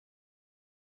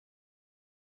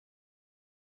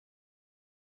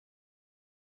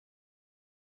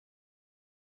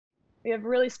We have a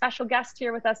really special guest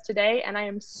here with us today, and I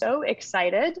am so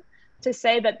excited to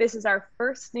say that this is our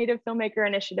first Native Filmmaker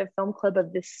Initiative Film Club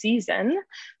of this season,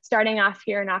 starting off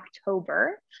here in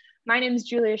October. My name is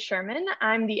Julia Sherman.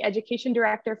 I'm the Education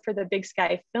Director for the Big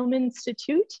Sky Film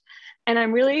Institute, and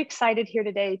I'm really excited here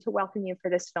today to welcome you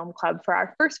for this film club, for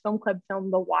our first film club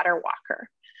film, The Water Walker.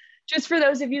 Just for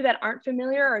those of you that aren't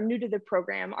familiar or new to the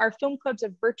program, our film club's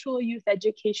a virtual youth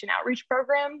education outreach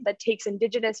program that takes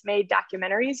Indigenous-made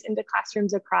documentaries into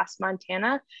classrooms across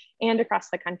Montana and across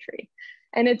the country.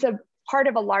 And it's a part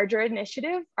of a larger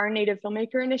initiative, our Native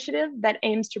Filmmaker Initiative, that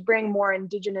aims to bring more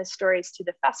Indigenous stories to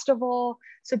the festival,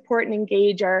 support and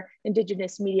engage our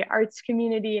Indigenous media arts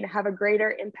community, and have a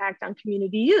greater impact on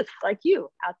community youth like you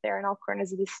out there in all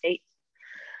corners of the state.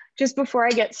 Just before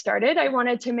I get started, I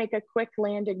wanted to make a quick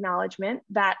land acknowledgement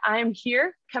that I'm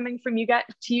here coming from you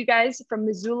guys from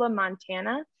Missoula,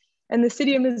 Montana, and the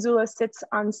city of Missoula sits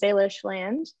on Salish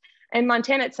land. And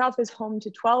Montana itself is home to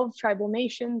 12 tribal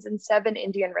nations and 7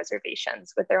 Indian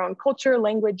reservations with their own culture,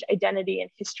 language, identity,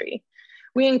 and history.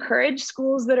 We encourage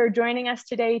schools that are joining us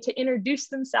today to introduce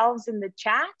themselves in the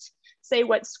chat, say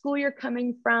what school you're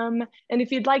coming from, and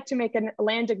if you'd like to make a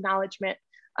land acknowledgement,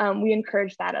 we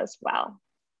encourage that as well.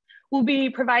 We'll be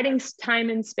providing time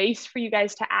and space for you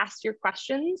guys to ask your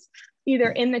questions, either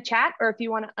in the chat or if you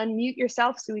want to unmute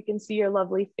yourself so we can see your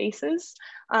lovely faces,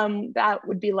 that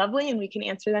would be lovely and we can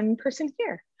answer them in person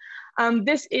here.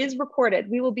 This is recorded.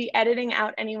 We will be editing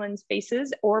out anyone's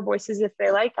faces or voices if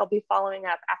they like. I'll be following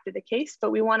up after the case,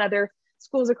 but we want other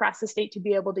schools across the state to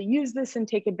be able to use this and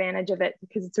take advantage of it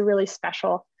because it's a really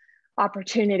special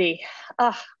opportunity.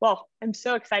 Well, I'm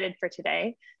so excited for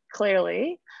today,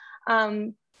 clearly.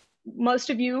 Most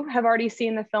of you have already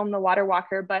seen the film, The Water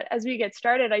Walker, but as we get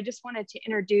started, I just wanted to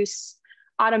introduce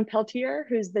Autumn Peltier,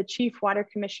 who's the Chief Water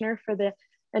Commissioner for the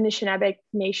Anishinaabe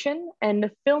Nation and the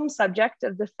film subject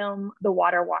of the film, The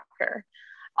Water Walker,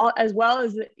 as well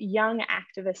as a young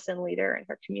activist and leader in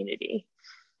her community.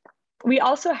 We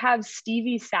also have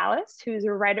Stevie Salas, who's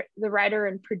the writer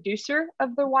and producer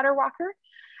of The Water Walker,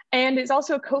 and is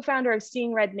also a co-founder of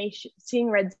Seeing Red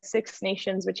Six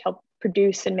Nations, which helped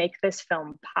produce and make this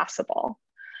film possible.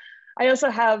 I also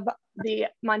have the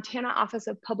Montana Office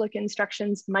of Public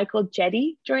Instruction's Michael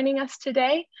Jetty joining us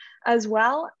today as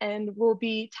well, and we'll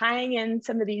be tying in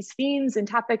some of these themes and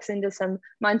topics into some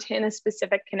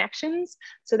Montana-specific connections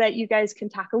so that you guys can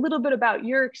talk a little bit about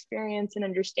your experience and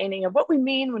understanding of what we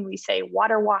mean when we say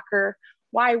water walker,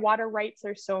 why water rights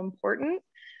are so important,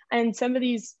 and some of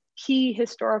these key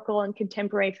historical and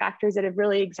contemporary factors that have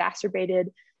really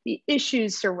exacerbated the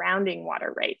issues surrounding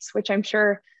water rights, which I'm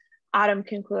sure Autumn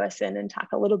can clue us in and talk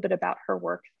a little bit about her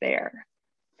work there.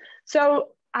 So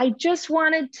I just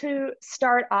wanted to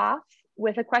start off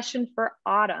with a question for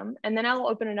Autumn, and then I'll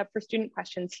open it up for student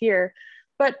questions here.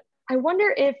 But I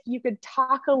wonder if you could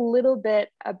talk a little bit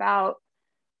about,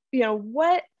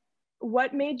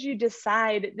 what made you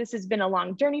decide, this has been a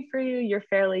long journey for you, you're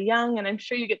fairly young, and I'm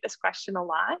sure you get this question a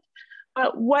lot,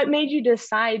 but what made you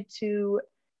decide to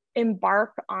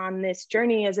embark on this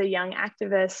journey as a young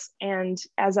activist and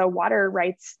as a water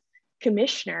rights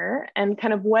commissioner, and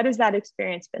kind of what has that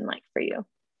experience been like for you?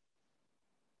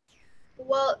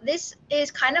 Well, this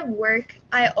is kind of work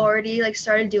I already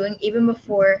started doing even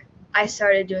before I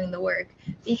started doing the work,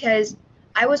 because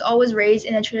I was always raised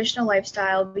in a traditional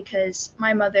lifestyle because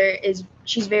my mother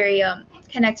she's very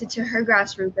connected to her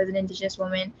grassroots as an Indigenous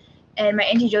woman, and my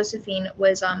Auntie Josephine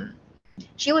was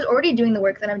she was already doing the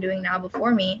work that I'm doing now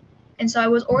before me. And so I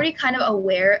was already kind of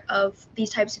aware of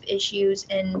these types of issues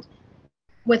and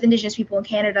with Indigenous people in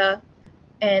Canada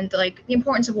and the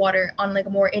importance of water on a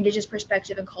more Indigenous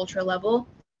perspective and cultural level.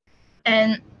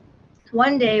 And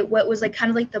one day, what was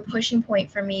kind of the pushing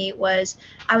point for me was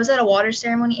I was at a water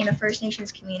ceremony in a First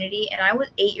Nations community, and I was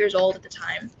 8 years old at the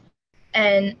time.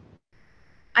 And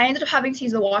I ended up having to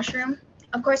use the washroom.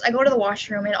 Of course, I go to the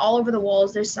washroom, and all over the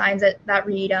walls, there's signs that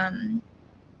read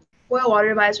boil water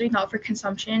advisory, not for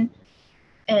consumption,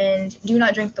 and do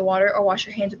not drink the water or wash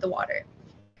your hands with the water.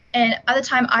 And at the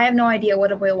time, I have no idea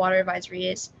what a boil water advisory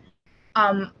is.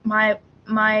 My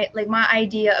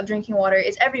idea of drinking water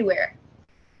is everywhere.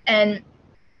 And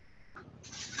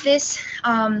this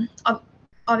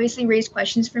obviously raised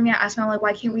questions for me. I asked my mom,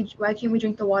 why can't we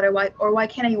drink the water? Why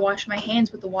can't I wash my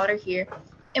hands with the water here?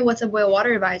 And what's a boil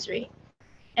water advisory?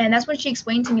 And that's when she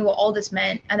explained to me what all this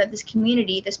meant, and that this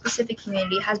community, this specific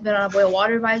community, has been on a boil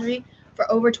water advisory for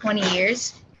over 20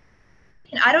 years.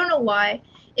 And I don't know why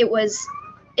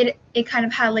it kind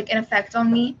of had an effect on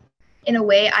me in a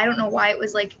way. I don't know why it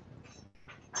was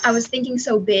I was thinking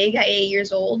so big at 8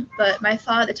 years old, but my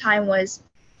thought at the time was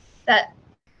that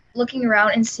looking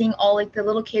around and seeing all like the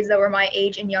little kids that were my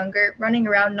age and younger running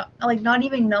around, not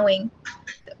even knowing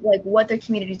like what their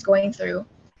community is going through,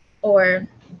 or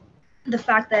the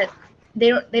fact that they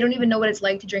don't even know what it's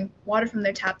like to drink water from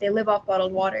their tap. They live off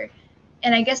bottled water.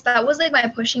 And I guess that was like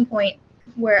my pushing point,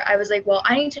 where I was like, well,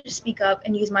 I need to speak up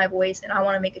and use my voice, and I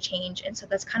want to make a change. And so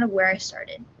that's kind of where I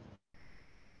started.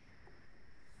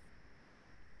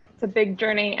 It's a big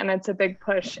journey and it's a big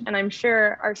push. And I'm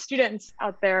sure our students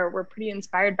out there were pretty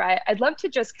inspired by it. I'd love to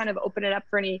just kind of open it up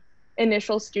for any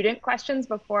initial student questions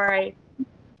before I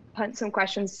punt some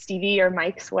questions Stevie or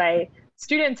Mike's way.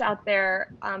 Students out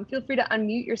there, feel free to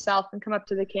unmute yourself and come up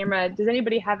to the camera. Does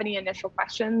anybody have any initial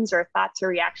questions or thoughts or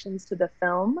reactions to the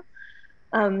film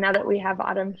now that we have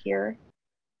Autumn here?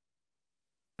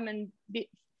 And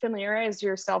familiarize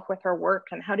yourself with her work,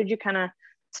 and how did you kind of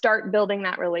start building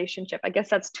that relationship? I guess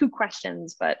that's two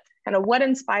questions, but kind of what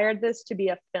inspired this to be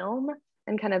a film,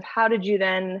 and kind of how did you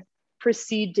then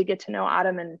proceed to get to know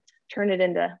Autumn and turn it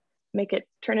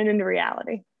into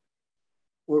reality?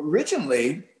 Well,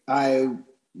 originally I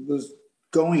was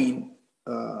going,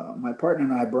 my partner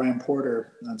and I, Brian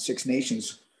Porter on Six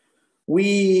Nations,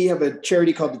 we have a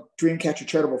charity called the Dreamcatcher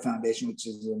Charitable Foundation, which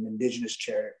is an Indigenous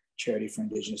charity for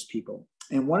Indigenous people.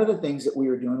 And one of the things that we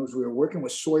were doing was we were working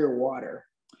with Sawyer Water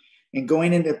and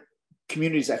going into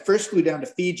communities. I first flew down to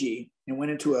Fiji and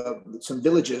went into some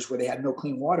villages where they had no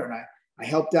clean water. And I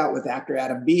helped out with actor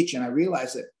Adam Beach, and I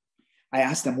realized that I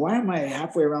asked them, why am I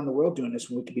halfway around the world doing this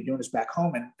when we could be doing this back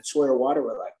home? And Sawyer Water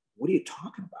were like, what are you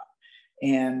talking about?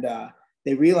 And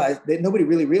they realized that nobody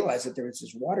really realized that there was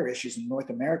this water issues in North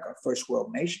America, a first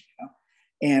world nation, you know?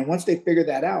 And once they figured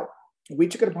that out, we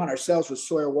took it upon ourselves with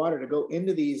Sawyer Water to go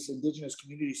into these indigenous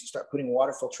communities and start putting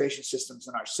water filtration systems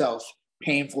in ourselves,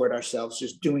 paying for it ourselves,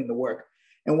 just doing the work.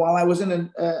 And while I was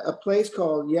in a place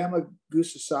called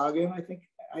Yamagusasaga, I think,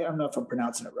 I don't know if I'm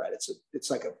pronouncing it right.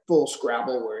 It's like a full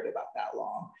Scrabble word about that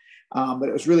long, but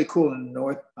it was really cool in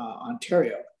North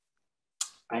Ontario.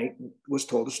 I was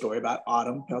told a story about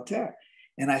Autumn Peltier,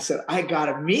 and I said, I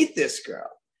gotta meet this girl,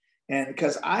 and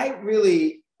because I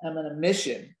really am on a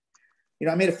mission. You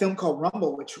know, I made a film called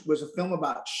Rumble, which was a film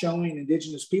about showing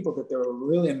Indigenous people that there were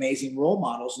really amazing role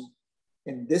models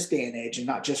in this day and age, and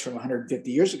not just from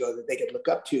 150 years ago, that they could look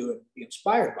up to and be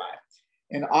inspired by.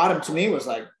 And Autumn to me was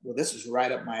like, well, this is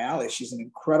right up my alley. She's an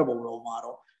incredible role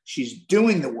model. She's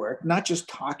doing the work, not just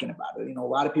talking about it. You know, a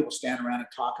lot of people stand around and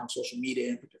talk on social media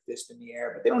and put their fist in the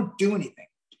air, but they don't do anything.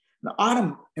 And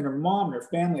Autumn and her mom and her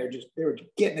family they were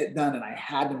getting it done, and I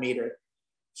had to meet her.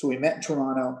 So we met in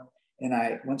Toronto,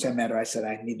 and once I met her, I said,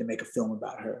 I need to make a film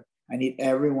about her. I need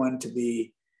everyone to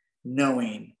be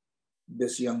knowing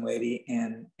this young lady,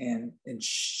 and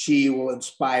she will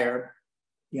inspire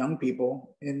young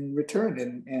people in return.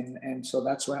 And so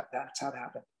that's how it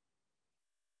happened.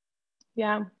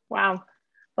 Yeah. Wow.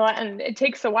 Well, and it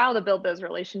takes a while to build those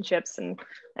relationships and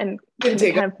kind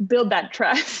of build that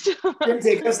trust. It didn't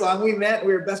take us long. We met,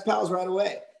 we were best pals right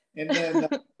away. And then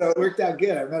so it worked out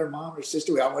good. I met her mom, her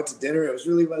sister. We all went to dinner. It was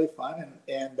really, really fun.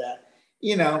 And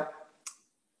you know,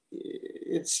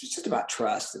 it's just about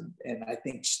trust. And I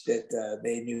think that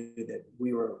they knew that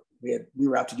we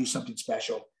were out to do something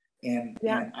special. And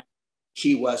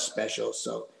she was special.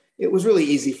 So it was really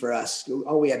easy for us.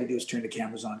 All we had to do was turn the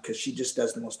cameras on, because she just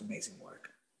does the most amazing work.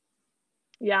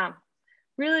 Yeah,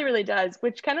 really, really does.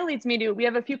 Which kind of leads me to, we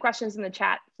have a few questions in the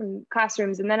chat from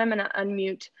classrooms, and then I'm going to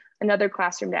unmute another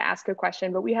classroom to ask a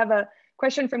question. But we have a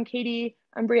question from Katie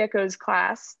Umbriaco's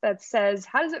class that says,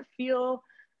 how does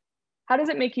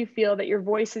it make you feel that your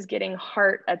voice is getting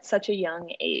heart at such a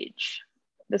young age?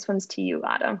 This one's to you,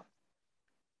 Autumn.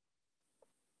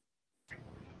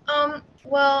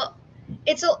 Well,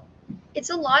 it's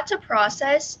a lot to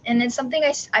process, and it's something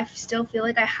I still feel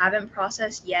like I haven't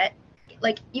processed yet.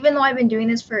 Like, even though I've been doing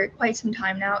this for quite some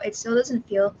time now, it still doesn't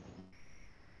feel,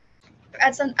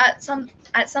 at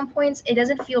some points it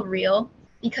doesn't feel real,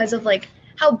 because of like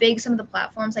how big some of the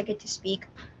platforms I get to speak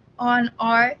on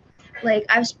are. Like,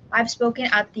 I've spoken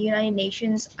at the United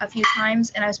Nations a few times,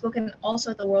 and I've spoken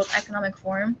also at the World Economic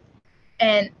Forum.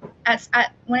 And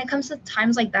when it comes to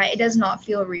times like that, it does not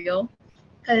feel real,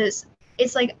 because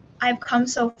it's like I've come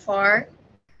so far,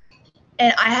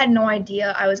 and I had no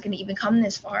idea I was going to even come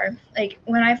this far. Like,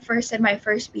 when I first said my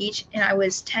first speech, and I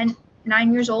was 8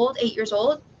 years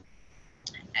old,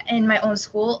 in my own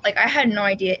school, like, I had no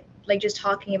idea, like, just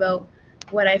talking about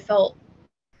what I felt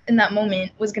in that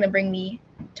moment was going to bring me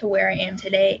to where I am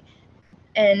today.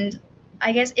 And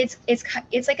I guess it's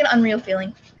like an unreal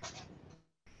feeling.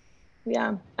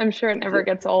 Yeah, I'm sure it never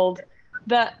gets old.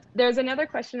 There's another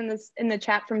question in the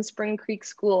chat from Spring Creek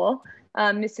School.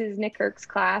 Mrs. Nickkirk's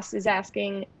class is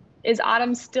asking, is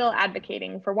Autumn still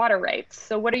advocating for water rights?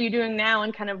 So what are you doing now,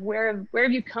 and kind of where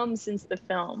have you come since the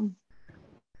film?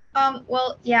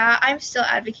 Well, yeah, I'm still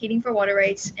advocating for water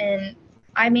rights, and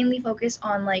I mainly focus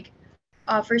on like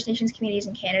First Nations communities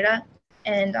in Canada,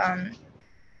 and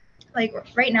like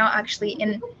right now, actually,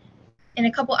 in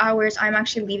a couple hours, I'm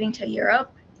actually leaving to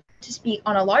Europe to speak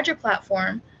on a larger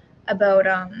platform about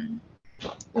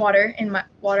water and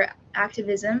water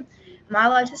activism. I'm not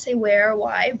allowed to say where or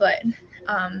why, but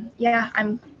yeah,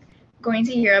 I'm going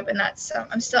to Europe, and that's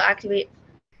I'm still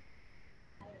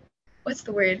what's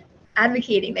the word?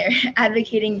 Advocating there,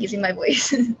 advocating using my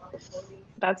voice.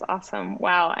 That's awesome.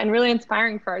 Wow. And really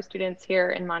inspiring for our students here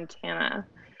in Montana.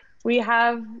 We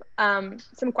have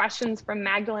some questions from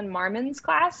Magdalene Marmon's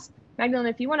class. Magdalene,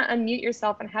 if you want to unmute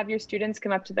yourself and have your students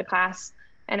come up to the class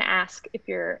and ask if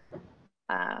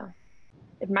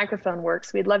microphone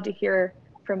works, we'd love to hear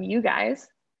from you guys.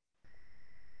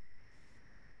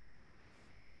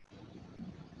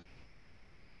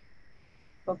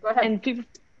 Well, go ahead. And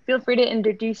feel free to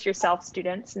introduce yourself,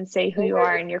 students, and say who you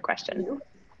are and your question.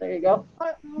 There you go. I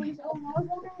was wondering if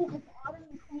Autumn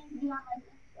is planning to be on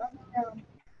like other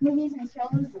movies and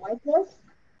shows like this.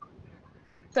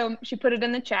 So she put it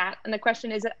in the chat, and the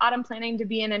question is Autumn planning to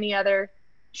be in any other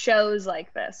shows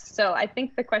like this? So I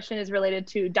think the question is related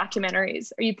to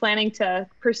documentaries. Are you planning to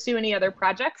pursue any other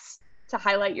projects to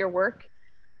highlight your work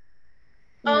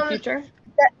in the future?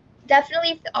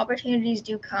 Definitely, if the opportunities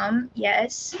do come,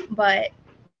 yes, but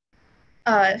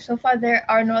so far there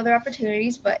are no other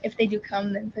opportunities, but if they do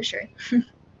come, then for sure.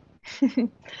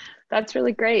 That's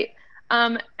really great.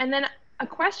 And then a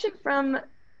question from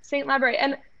St. Library.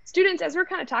 And students, as we're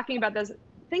kind of talking about this,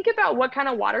 think about what kind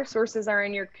of water sources are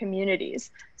in your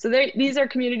communities. So these are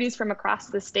communities from across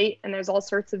the state, and there's all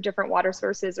sorts of different water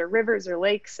sources or rivers or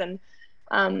lakes. And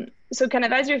so kind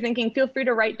of as you're thinking, feel free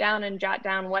to write down and jot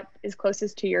down what is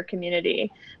closest to your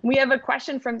community. We have a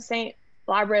question from St.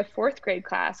 Library 4th grade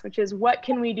class, which is, what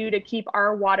can we do to keep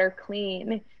our water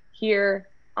clean here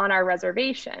on our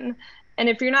reservation? And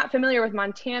if you're not familiar with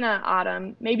Montana,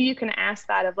 Autumn, maybe you can ask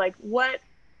that of like, what,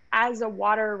 as a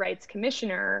water rights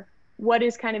commissioner, what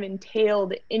is kind of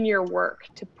entailed in your work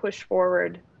to push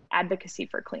forward advocacy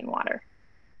for clean water?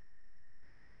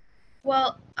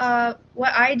 Well,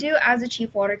 what I do as a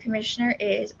chief water commissioner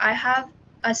is I have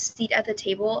a seat at the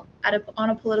table on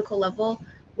a political level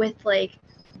with like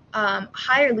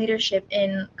higher leadership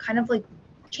in kind of like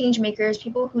change makers,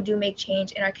 people who do make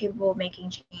change and are capable of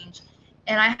making change.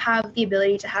 And I have the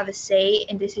ability to have a say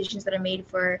in decisions that are made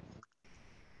for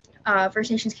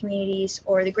First Nations communities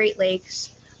or the Great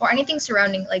Lakes or anything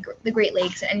surrounding like the Great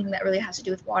Lakes and anything that really has to do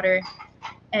with water.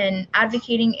 And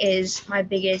advocating is my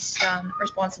biggest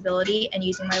responsibility, and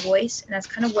using my voice. And that's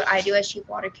kind of what I do as chief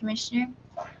water commissioner.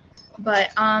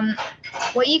 But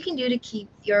what you can do to keep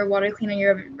your water clean on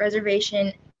your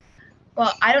reservation,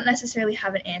 well, I don't necessarily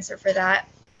have an answer for that,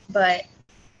 but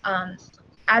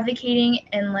advocating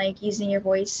and like using your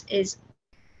voice is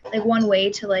like one way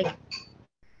to like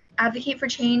advocate for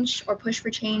change or push for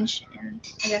change. And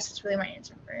I guess that's really my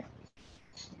answer for it.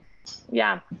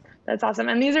 Yeah, that's awesome.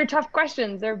 And these are tough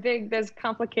questions. They're big, there's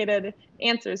complicated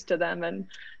answers to them. And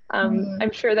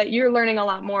I'm sure that you're learning a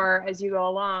lot more as you go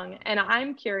along. And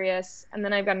I'm curious, and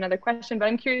then I've got another question, but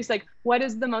I'm curious, like, what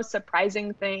is the most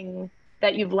surprising thing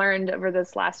that you've learned over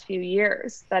this last few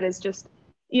years that has just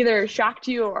either shocked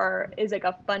you or is like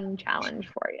a fun challenge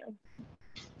for you?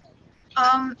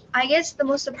 I guess the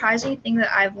most surprising thing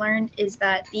that I've learned is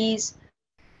that these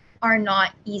are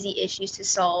not easy issues to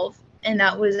solve. And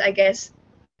that was, I guess,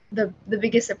 the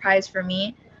biggest surprise for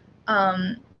me.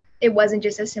 It wasn't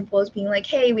just as simple as being like,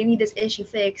 hey, we need this issue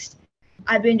fixed.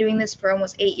 I've been doing this for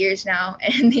almost 8 years now,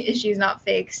 and the issue is not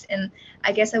fixed. And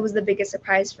I guess that was the biggest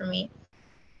surprise for me.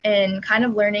 And kind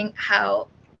of learning how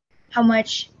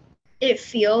much it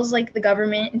feels like the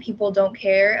government and people don't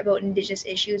care about Indigenous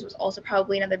issues was also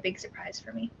probably another big surprise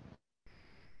for me.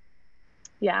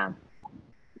 Yeah,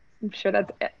 I'm sure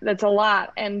that's a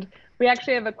lot. And we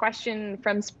actually have a question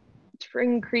from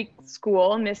Spring Creek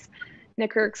School, Miss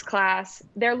Nickerk's class.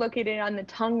 They're located on the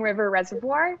Tongue River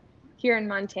Reservoir here in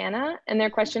Montana. And their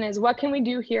question is, what can we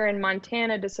do here in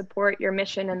Montana to support your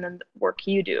mission and the work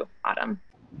you do, Autumn?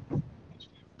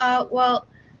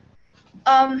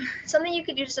 Something you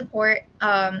could do to support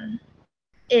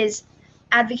is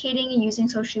advocating and using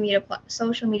social media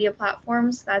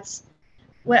platforms. That's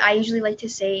what I usually like to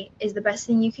say is the best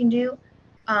thing you can do.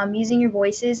 Using your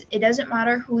voices. It doesn't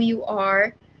matter who you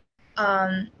are.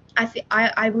 I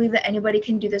believe that anybody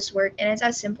can do this work, and it's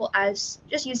as simple as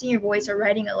just using your voice or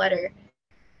writing a letter.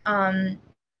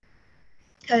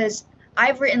 Because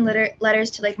I've written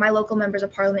letters to like my local members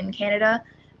of parliament in Canada.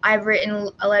 I've written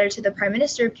a letter to the Prime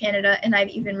Minister of Canada, and I've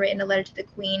even written a letter to the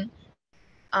Queen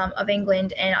of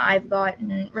England, and I've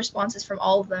gotten responses from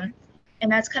all of them.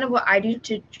 And that's kind of what I do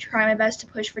to try my best to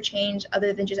push for change,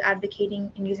 other than just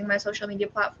advocating and using my social media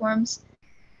platforms.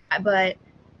 But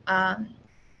I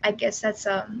guess that's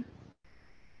kind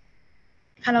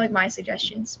of like my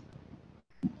suggestions.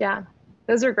 Yeah,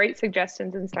 those are great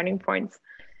suggestions and starting points.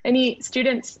 Any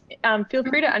students, feel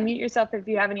free to unmute yourself if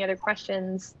you have any other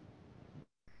questions.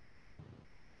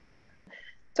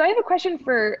 So I have a question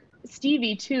for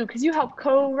Stevie too, because you helped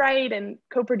co-write and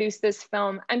co-produce this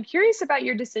film. I'm curious about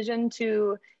your decision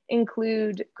to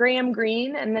include Graham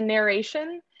Greene and the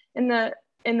narration. In the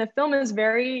film is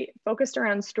very focused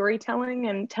around storytelling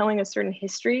and telling a certain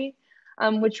history,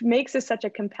 which makes this such a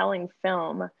compelling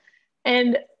film.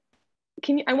 And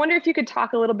I wonder if you could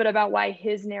talk a little bit about why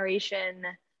his narration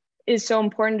is so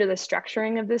important to the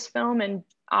structuring of this film and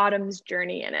Autumn's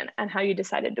journey in it, and how you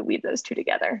decided to weave those two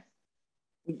together.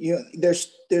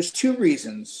 There's two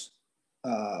reasons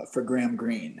for Graham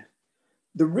Greene.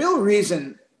 The real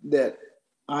reason that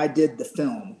I did the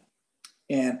film,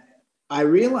 and I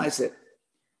realized that,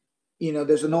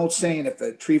 there's an old saying, if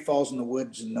a tree falls in the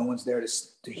woods and no one's there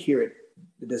to hear it,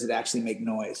 does it actually make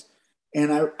noise?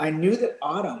 And I knew that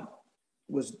Autumn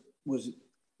was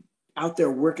out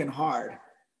there working hard.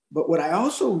 But what I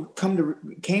also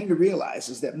came to realize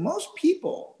is that most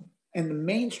people in the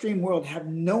mainstream world have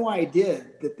no idea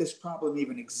that this problem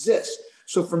even exists.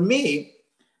 So for me,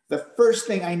 the first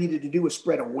thing I needed to do was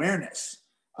spread awareness.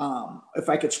 If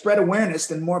I could spread awareness,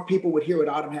 then more people would hear what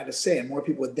Autumn had to say, and more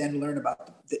people would then learn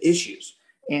about the issues.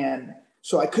 And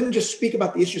so I couldn't just speak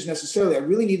about the issues necessarily. I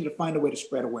really needed to find a way to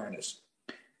spread awareness.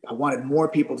 I wanted more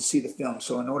people to see the film.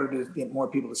 So in order to get more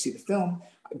people to see the film,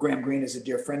 Graham Greene is a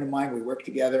dear friend of mine. We worked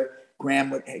together.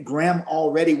 Graham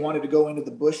already wanted to go into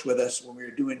the bush with us when we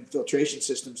were doing filtration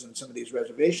systems on some of these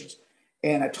reservations.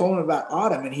 And I told him about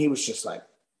Autumn, and he was just like,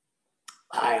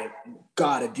 I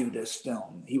gotta do this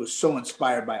film. He was so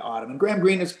inspired by Autumn. And Graham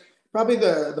Greene is probably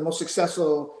the most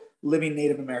successful living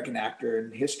Native American actor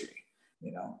in history,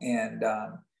 And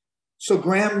so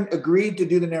Graham agreed to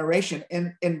do the narration.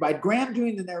 And by Graham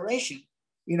doing the narration,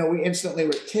 we instantly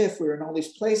were at TIFF, we were in all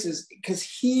these places, because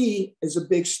he is a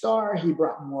big star. He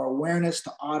brought more awareness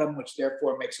to Autumn, which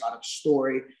therefore makes Autumn's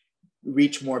story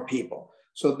reach more people.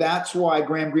 So that's why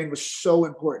Graham Greene was so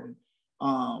important.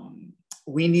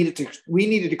 We needed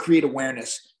to create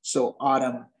awareness so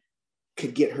Autumn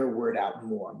could get her word out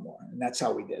more and more. And that's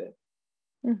how we did it.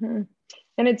 Mm-hmm.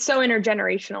 And it's so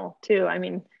intergenerational too. I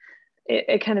mean,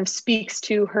 it kind of speaks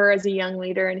to her as a young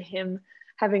leader and him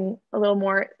having a little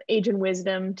more age and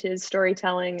wisdom to his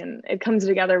storytelling. And it comes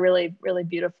together really, really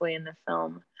beautifully in the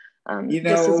film.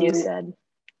 Just as you said.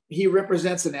 He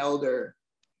represents an elder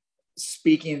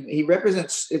speaking.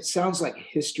 It sounds like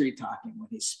history talking when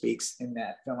he speaks in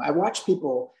that film. I watch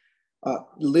people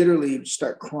literally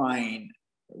start crying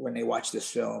when they watch this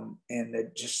film, and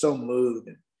they're just so moved.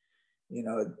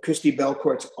 Christy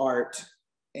Belcourt's art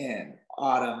and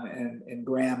Autumn and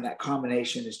Graham, that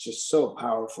combination is just so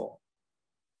powerful.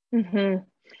 Mm-hmm.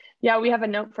 Yeah, we have a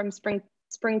note from Spring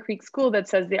Creek School that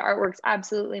says the artwork's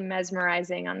absolutely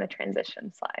mesmerizing on the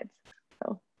transition slides.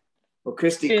 So, well,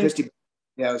 Christy, she's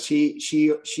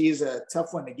a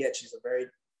tough one to get. She's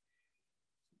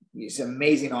an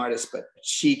amazing artist, but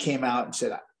she came out and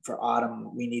said, for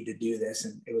Autumn, we need to do this.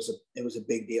 And it was a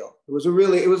big deal. It was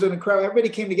an incredible, everybody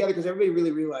came together because everybody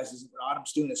really realizes that what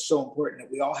Autumn's doing is so important that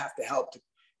we all have to help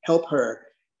her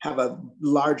have a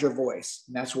larger voice.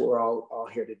 And that's what we're all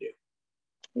here to do.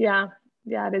 Yeah,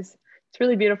 it is. It's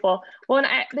really beautiful. Well,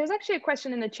 and there's actually a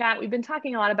question in the chat. We've been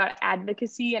talking a lot about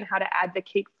advocacy and how to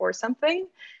advocate for something.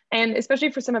 And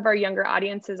especially for some of our younger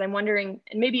audiences, I'm wondering,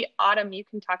 and maybe Autumn, you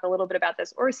can talk a little bit about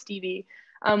this, or Stevie,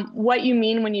 what you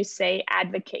mean when you say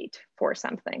advocate for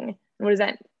something. What is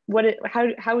that?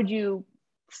 How would you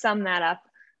sum that up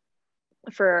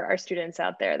for our students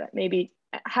out there that maybe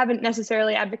haven't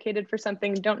necessarily advocated for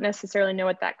something, don't necessarily know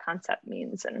what that concept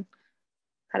means, and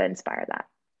how to inspire that?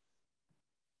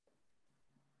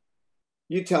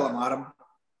 You tell them, Autumn.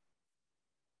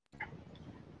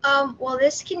 Well,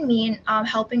 this can mean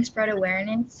helping spread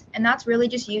awareness, and that's really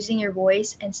just using your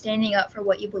voice and standing up for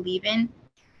what you believe in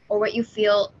or what you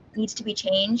feel needs to be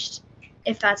changed,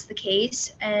 if that's the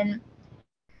case. And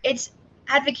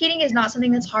advocating is not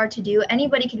something that's hard to do.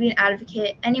 Anybody could be an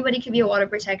advocate. Anybody could be a water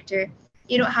protector.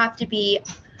 You don't have to be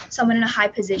someone in a high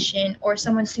position or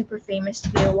someone super famous to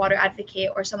be a water advocate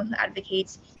or someone who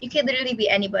advocates. You could literally be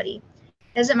anybody.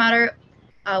 It doesn't matter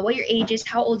what your age is,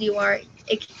 how old you are.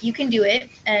 You can do it.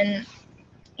 And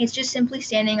it's just simply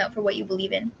standing up for what you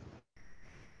believe in.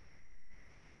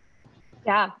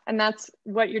 Yeah, and that's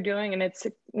what you're doing, and it's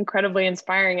incredibly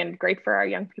inspiring and great for our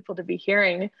young people to be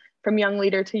hearing from young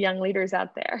leader to young leaders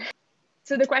out there.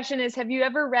 So the question is, have you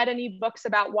ever read any books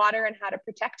about water and how to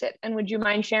protect it? And would you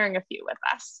mind sharing a few with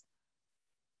us?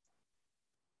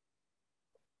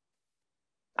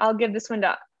 I'll give this one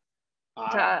to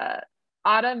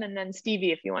Autumn, and then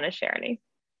Stevie if you want to share any.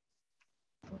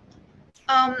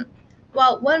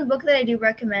 Well, one book that I do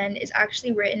recommend is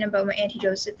actually written about my Auntie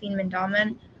Josephine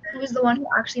Mendaman, who was the one who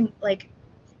actually like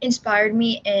inspired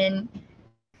me and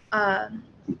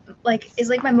is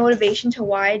like my motivation to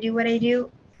why I do what I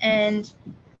do. And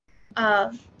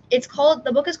the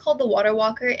book is called The Water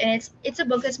Walker, and it's a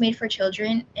book that's made for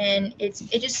children, and it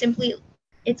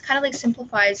kind of like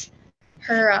simplifies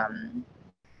her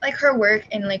like her work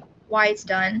and like why it's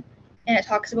done, and it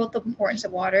talks about the importance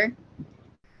of water.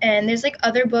 And there's like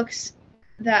other books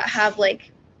that have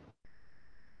like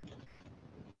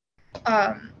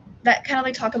that kind of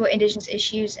like talk about Indigenous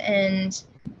issues and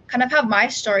kind of have my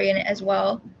story in it as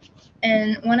well.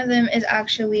 And one of them is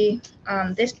actually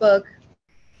this book.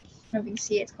 I don't know if you can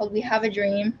see it. It's called We Have a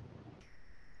Dream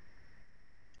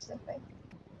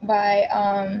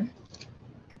by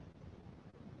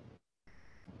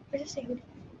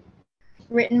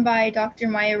written by Dr.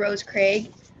 Maya Rose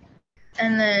Craig.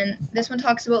 And then this one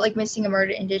talks about like missing a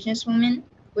murdered Indigenous woman,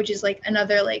 which is like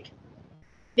another like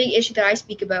big issue that I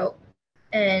speak about.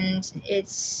 And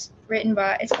it's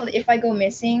called If I Go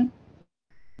Missing.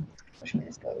 Which way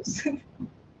this goes.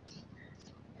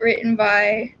 Written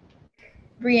by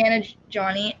Brianna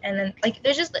Johnny. And then like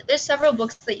there's several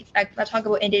books that talk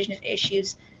about Indigenous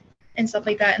issues and stuff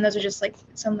like that, and those are just like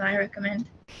some that I recommend.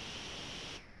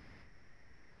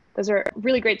 Those are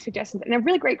really great suggestions and a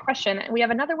really great question. And we have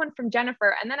another one from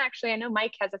Jennifer. And then actually, I know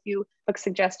Mike has a few book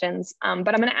suggestions, but I'm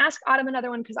going to ask Autumn another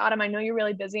one because Autumn, I know you're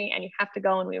really busy and you have to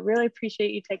go, and we really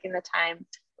appreciate you taking the time.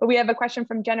 But we have a question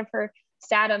from Jennifer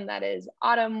Statham that is,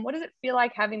 Autumn, what does it feel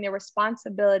like having the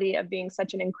responsibility of being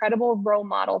such an incredible role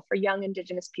model for young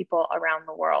Indigenous people around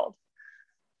the world?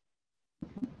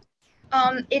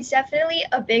 It's definitely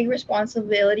a big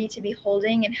responsibility to be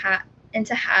holding and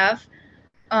to have.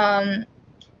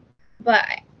 But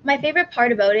my favorite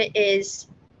part about it is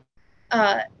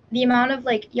the amount of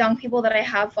like young people that I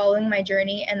have following my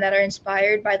journey and that are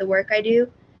inspired by the work I do.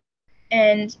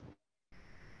 And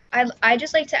I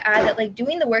just like to add that like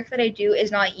doing the work that I do is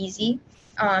not easy.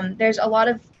 There's a lot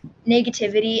of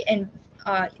negativity and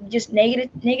just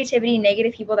negative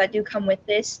people that do come with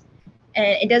this, and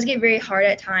it does get very hard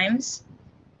at times.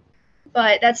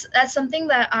 But that's something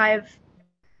that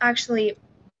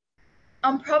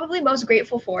I'm probably most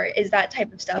grateful for, is that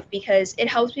type of stuff, because it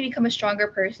helps me become a stronger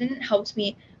person. It helps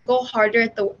me go harder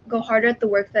at the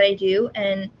work that I do,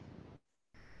 and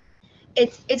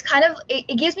it's kind of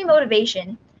it gives me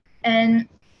motivation. And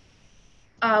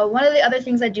one of the other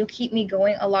things that do keep me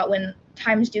going a lot when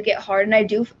times do get hard, and I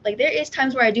do like there is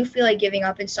times where I do feel like giving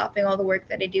up and stopping all the work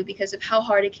that I do because of how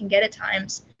hard it can get at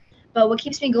times. But what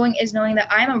keeps me going is knowing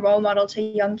that I'm a role model to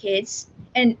young kids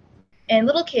and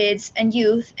little kids and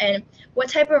youth, and what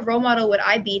type of role model would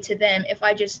I be to them if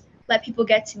I just let people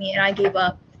get to me and I gave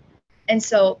up. And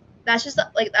so that's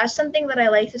something that I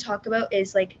like to talk about,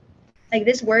 is like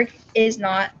this work is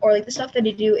not, or like the stuff that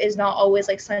I do is not always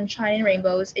like sunshine and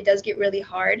rainbows. It does get really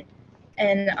hard.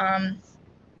 And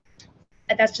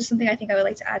that's just something I think I would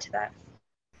like to add to that.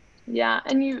 Yeah,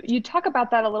 and you talk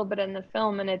about that a little bit in the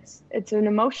film, and it's an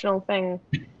emotional thing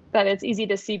that it's easy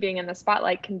to see being in the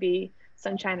spotlight can be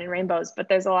sunshine and rainbows, but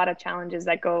there's a lot of challenges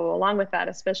that go along with that,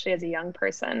 especially as a young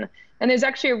person. And there's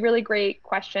actually a really great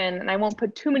question, and I won't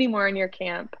put too many more in your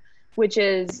camp, which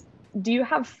is, do you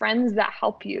have friends that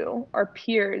help you or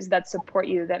peers that support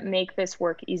you that make this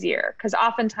work easier? Because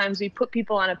oftentimes we put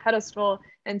people on a pedestal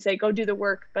and say, go do the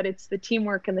work, but it's the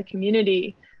teamwork and the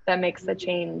community that makes the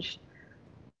change.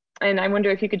 And I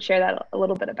wonder if you could share that a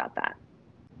little bit about that.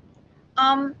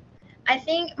 I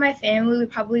think my family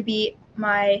would probably be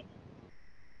the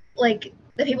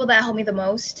people that help me the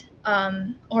most,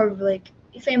 or like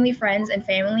family, friends, and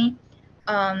family.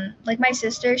 Like my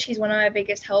sister, she's one of my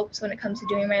biggest helps when it comes to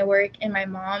doing my work, and my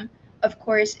mom, of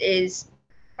course, is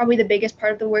probably the biggest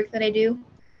part of the work that I do.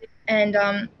 And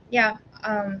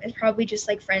it's probably just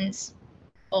like friends,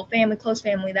 family, close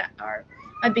family, that are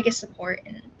my biggest support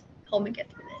and help me get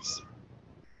through this.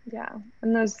 Yeah,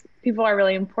 and those people are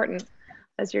really important,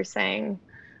 as you're saying.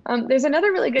 There's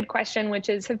another really good question, which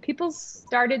is, have people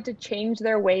started to change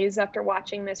their ways after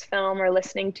watching this film or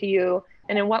listening to you?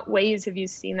 And in what ways have you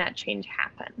seen that change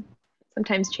happen?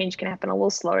 Sometimes change can happen a little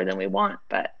slower than we want,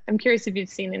 but I'm curious if you've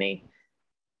seen any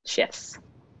shifts?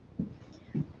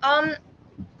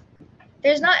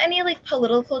 There's not any like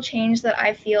political change that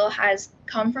I feel has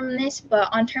come from this, but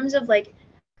on terms of like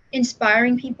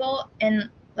inspiring people and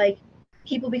like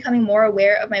people becoming more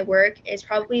aware of my work is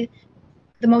probably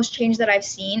the most change that I've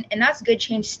seen. And that's good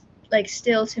change like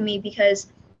still to me,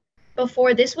 because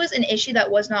before this was an issue that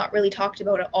was not really talked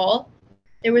about at all.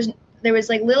 There was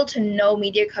like little to no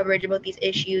media coverage about these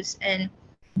issues, and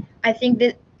I think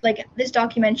that like this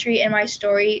documentary and my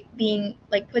story being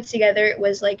like put together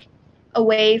was like a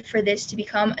way for this to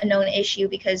become a known issue,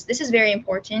 because this is very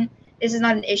important. This is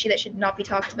not an issue that should not be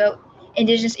talked about.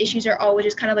 Indigenous issues are always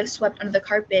just kind of like swept under the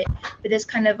carpet, but this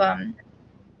kind of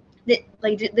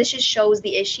this just shows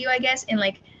the issue, I guess, in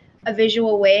like a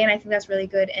visual way, and I think that's really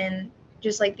good. And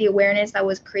just like the awareness that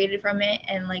was created from it,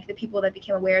 and like the people that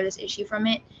became aware of this issue from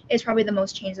it, is probably the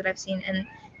most change that I've seen, and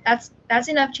that's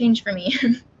enough change for me.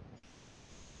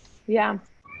 Yeah,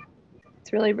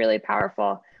 it's really, really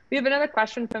powerful. We have another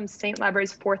question from St.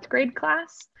 Library's 4th grade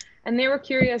class, and they were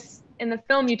curious, in the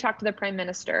film you talk to the Prime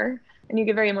Minister, and you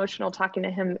get very emotional talking to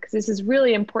him because this is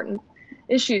really important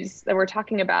issues that we're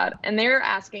talking about. And they're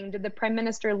asking, did the Prime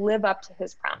Minister live up to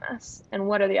his promise? And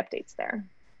what are the updates there?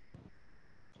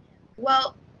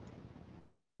 Well,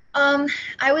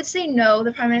 I would say no,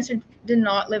 the Prime Minister did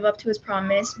not live up to his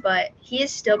promise, but he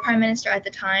is still Prime Minister at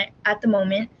the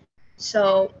moment.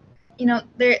 So, you know,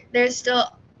 there's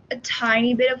still a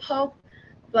tiny bit of hope.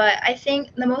 But I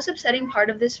think the most upsetting part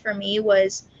of this for me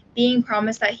was being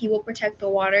promised that he will protect the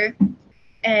water.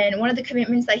 And one of the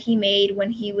commitments that he made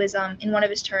when he was in one of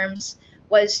his terms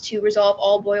was to resolve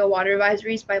all boil water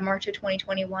advisories by March of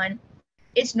 2021.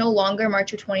 It's no longer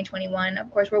March of 2021.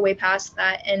 Of course, we're way past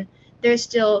that. And there's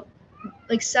still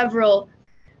like several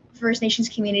First Nations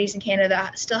communities in Canada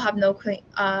that still have no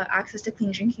access to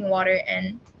clean drinking water.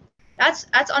 And that's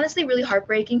honestly really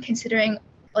heartbreaking, considering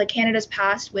like Canada's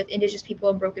past with Indigenous people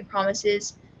and broken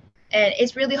promises. And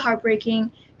it's really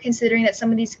heartbreaking considering that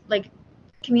some of these like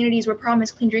communities were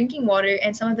promised clean drinking water,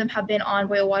 and some of them have been on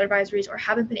boil water advisories or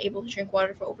haven't been able to drink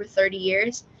water for over 30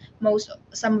 years,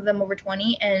 some of them over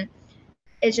 20. And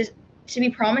it's just to be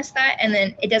promised that and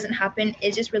then it doesn't happen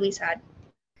is just really sad.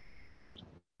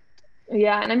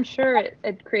 Yeah, and I'm sure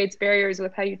it creates barriers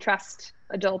with how you trust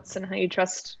adults and how you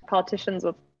trust politicians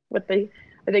with what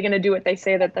are they going to do what they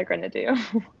say that they're going to do.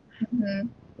 Mm-hmm.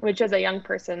 Which, as a young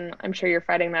person, I'm sure you're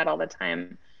fighting that all the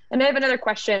time. And I have another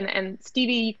question, and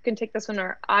Stevie, you can take this one,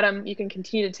 or Autumn, you can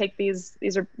continue to take these.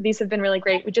 These have been really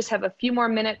great. We just have a few more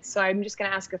minutes, so I'm just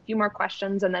going to ask a few more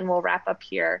questions and then we'll wrap up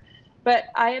here. But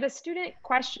I had a student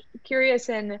curious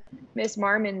in Miss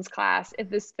Marmon's class if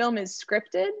this film is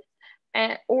scripted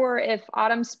or if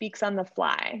Autumn speaks on the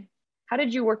fly. How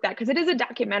did you work that? Because it is a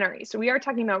documentary, so we are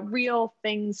talking about real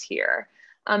things here.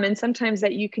 And sometimes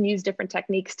that you can use different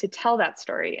techniques to tell that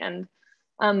story. And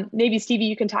maybe Stevie,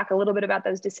 you can talk a little bit about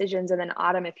those decisions, and then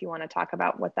Autumn, if you want to talk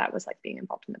about what that was like being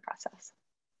involved in the process.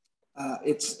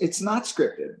 It's not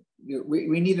scripted.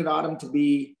 We needed Autumn to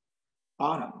be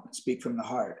Autumn, speak from the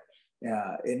heart.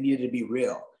 It needed to be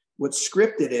real. What's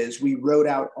scripted is we wrote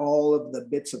out all of the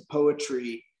bits of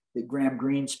poetry that Graham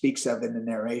Greene speaks of in the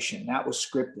narration. That was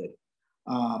scripted.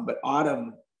 But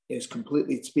Autumn is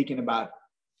completely speaking about,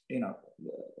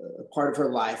 a part of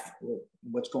her life,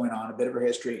 what's going on, a bit of her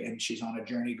history, and she's on a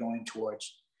journey going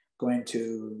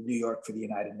to New York for the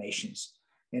United Nations.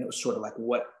 And it was sort of like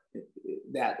what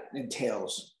that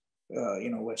entails,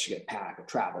 what she get packed,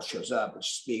 travel, shows up, and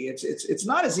it's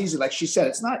not as easy. Like she said,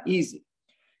 it's not easy.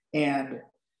 And,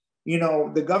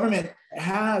 the government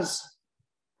has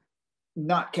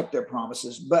not kept their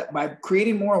promises, but by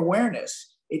creating more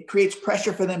awareness, it creates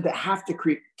pressure for them to have to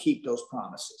keep those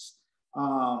promises.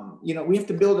 We have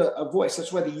to build a voice.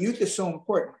 That's why the youth is so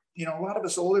important. A lot of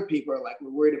us older people are like,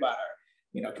 we're worried about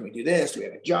can we do this? Do we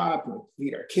have a job? Can we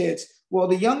feed our kids? Well,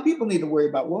 the young people need to worry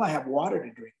about, will I have water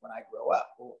to drink when I grow up?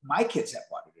 Well, my kids have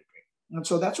water to drink. And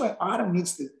so that's why Autumn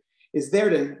is there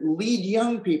to lead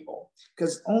young people,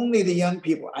 because only the young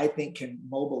people, I think, can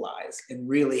mobilize and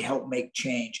really help make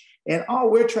change. And all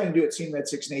we're trying to do at Seeing Red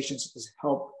Six Nations is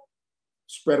help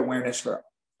spread awareness for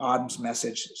Autumn's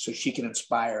message so she can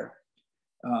inspire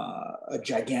a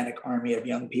gigantic army of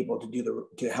young people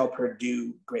to help her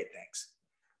do great things.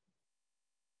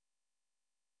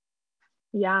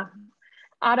 Yeah.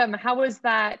 Autumn, how was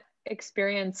that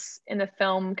experience in the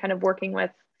film, kind of working with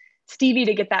Stevie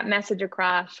to get that message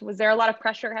across? Was there a lot of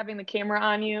pressure having the camera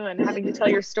on you and having to tell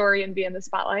your story and be in the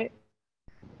spotlight?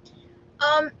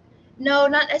 No,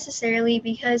 not necessarily,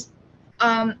 because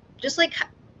just like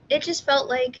it just felt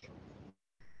like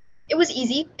It was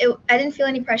easy. I didn't feel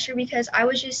any pressure because I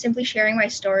was just simply sharing my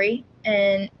story,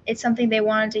 and it's something they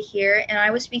wanted to hear, and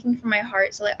I was speaking from my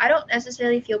heart. So like I don't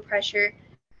necessarily feel pressure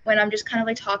when I'm just kind of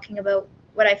like talking about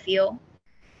what I feel.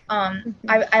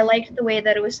 I liked the way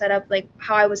that it was set up, like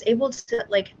how I was able to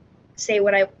like say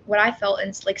what I felt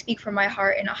and like speak from my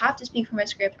heart and not have to speak from my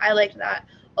script. I liked that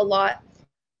a lot,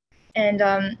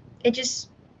 and it just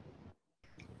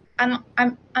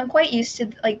I'm quite used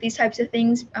to like these types of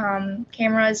things,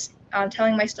 cameras,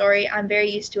 telling my story. I'm very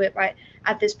used to it, but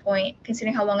at this point,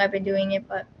 considering how long I've been doing it,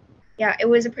 but yeah, it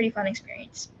was a pretty fun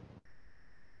experience.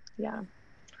 Yeah.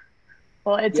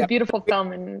 Well, it's a Yeah, beautiful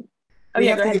film, and oh we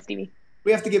yeah, have go to ahead, give, Stevie.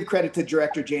 we have to give credit to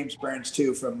director James Burns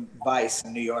too from Vice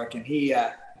in New York, and he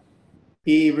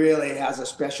really has a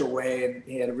special way, and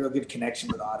he had a real good connection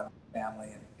with Autumn family,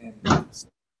 and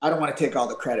I don't want to take all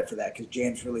the credit for that because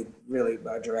James really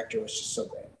our director was just so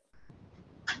great.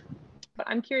 But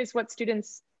I'm curious what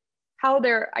students, how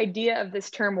their idea of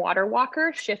this term water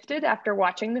walker shifted after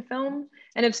watching the film.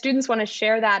 And if students want to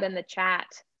share that in the chat,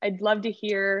 I'd love to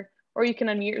hear, or you can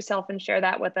unmute yourself and share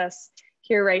that with us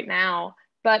here right now.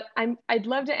 But I'd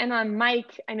love to end on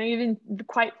Mike. I know you've been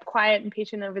quite quiet and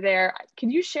patient over there.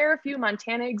 Could you share a few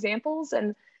Montana examples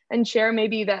and share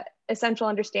maybe the Essential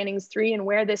Understandings 3 and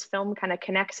where this film kind of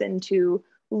connects into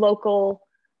local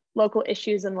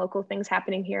issues and local things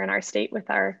happening here in our state with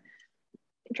our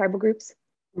tribal groups?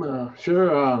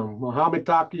 Sure. Mohammed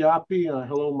Takiyapi.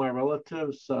 Hello, my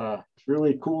relatives. It's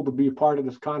really cool to be a part of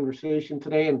this conversation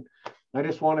today. And I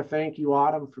just want to thank you,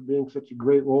 Autumn, for being such a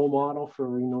great role model for,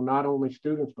 not only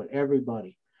students, but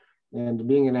everybody, and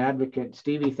being an advocate.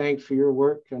 Stevie, thanks for your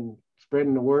work and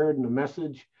spreading the word and the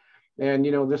message. And,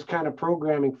 this kind of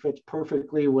programming fits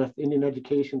perfectly with Indian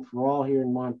Education for All here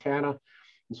in Montana.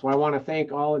 And so I want to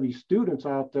thank all of you students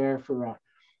out there for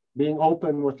being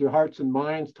open with your hearts and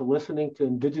minds to listening to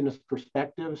Indigenous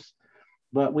perspectives.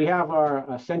 But we have our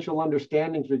essential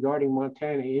understandings regarding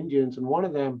Montana Indians, and one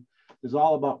of them is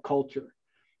all about culture.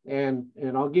 And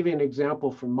I'll give you an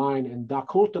example from mine. In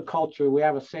Dakota culture, we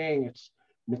have a saying, it's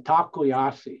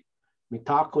mitakoyasi.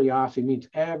 Mitakoyasi means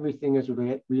everything is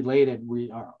related.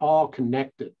 We are all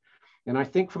connected. And I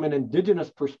think from an Indigenous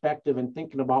perspective and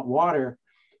thinking about water,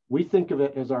 we think of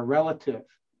it as our relative.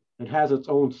 It has its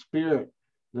own spirit,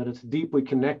 that it's deeply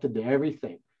connected to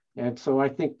everything. And so I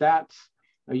think that's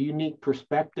a unique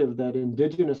perspective that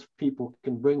Indigenous people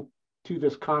can bring to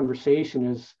this conversation,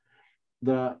 is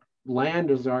the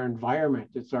land is our environment,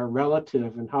 it's our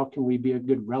relative, and how can we be a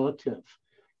good relative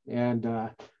and,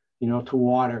 to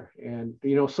water. And,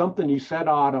 something you said,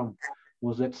 Autumn,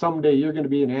 was that someday you're going to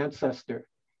be an ancestor,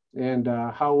 and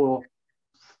how will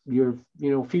your,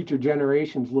 future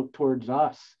generations look towards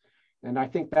us? And I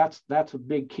think that's a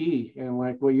big key. And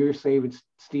like what you're saying,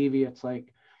 Stevie, it's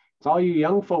like, it's all you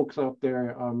young folks out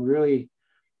there really,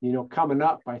 coming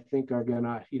up, I think are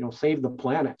gonna, save the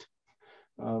planet.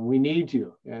 We need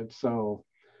you. And so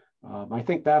I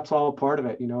think that's all part of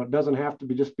it. It doesn't have to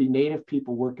just be Native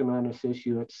people working on this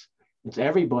issue. It's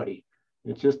everybody.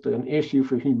 It's just an issue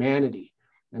for humanity.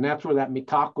 And that's where that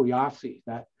mitakoyasi,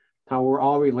 that how we're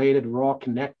all related, we're all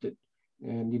connected.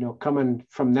 And, coming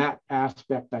from that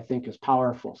aspect, I think is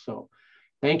powerful. So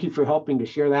thank you for helping to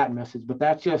share that message. But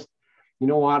that's just,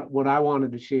 what I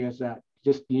wanted to share is that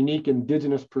just unique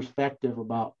Indigenous perspective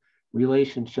about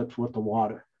relationships with the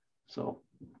water. So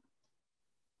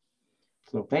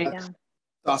thanks. Yeah.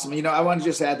 Awesome. I want to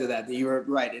just add to that you were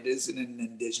right. It isn't an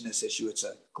Indigenous issue. It's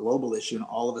a global issue. And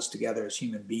all of us together as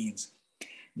human beings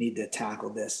need to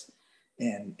tackle this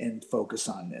and focus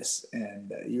on this.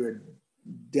 And you were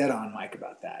dead on, Mike,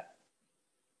 about that.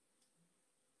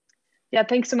 Yeah,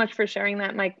 thanks so much for sharing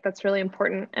that, Mike. That's really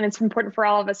important. And it's important for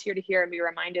all of us here to hear and be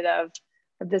reminded of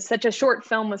this, such a short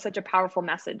film with such a powerful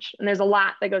message. And there's a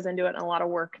lot that goes into it and a lot of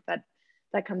work that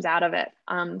comes out of it.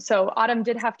 So Autumn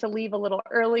did have to leave a little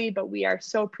early, but we are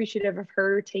so appreciative of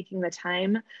her taking the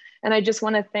time. And I just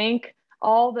want to thank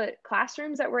all the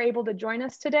classrooms that were able to join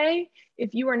us today.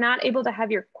 If you are not able to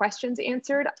have your questions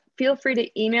answered, feel free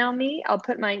to email me. I'll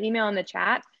put my email in the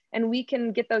chat and we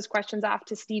can get those questions off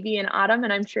to Stevie and Autumn,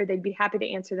 and I'm sure they'd be happy to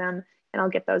answer them, and I'll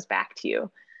get those back to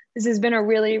you. This has been a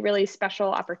really, really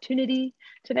special opportunity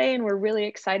today, and we're really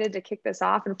excited to kick this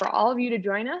off and for all of you to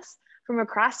join us from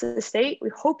across the state. We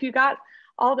hope you got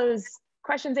all those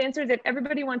questions answered. If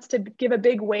everybody wants to give a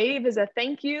big wave as a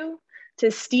thank you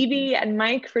to Stevie and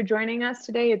Mike for joining us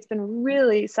today. It's been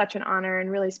really such an honor and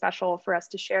really special for us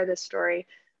to share this story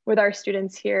with our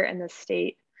students here in the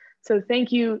state. So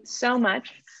thank you so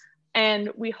much. And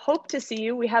we hope to see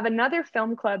you. We have another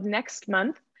film club next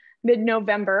month,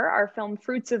 mid-November, our film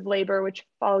Fruits of Labor, which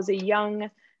follows a young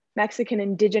Mexican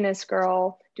indigenous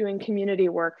girl doing community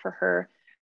work for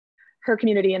her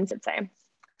community in Sitze.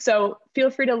 So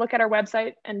feel free to look at our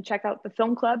website and check out the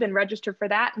film club and register for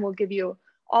that. And we'll give you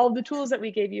all of the tools that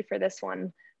we gave you for this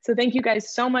one. So thank you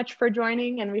guys so much for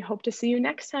joining, and we hope to see you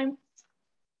next time.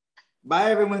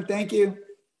 Bye, everyone. Thank you.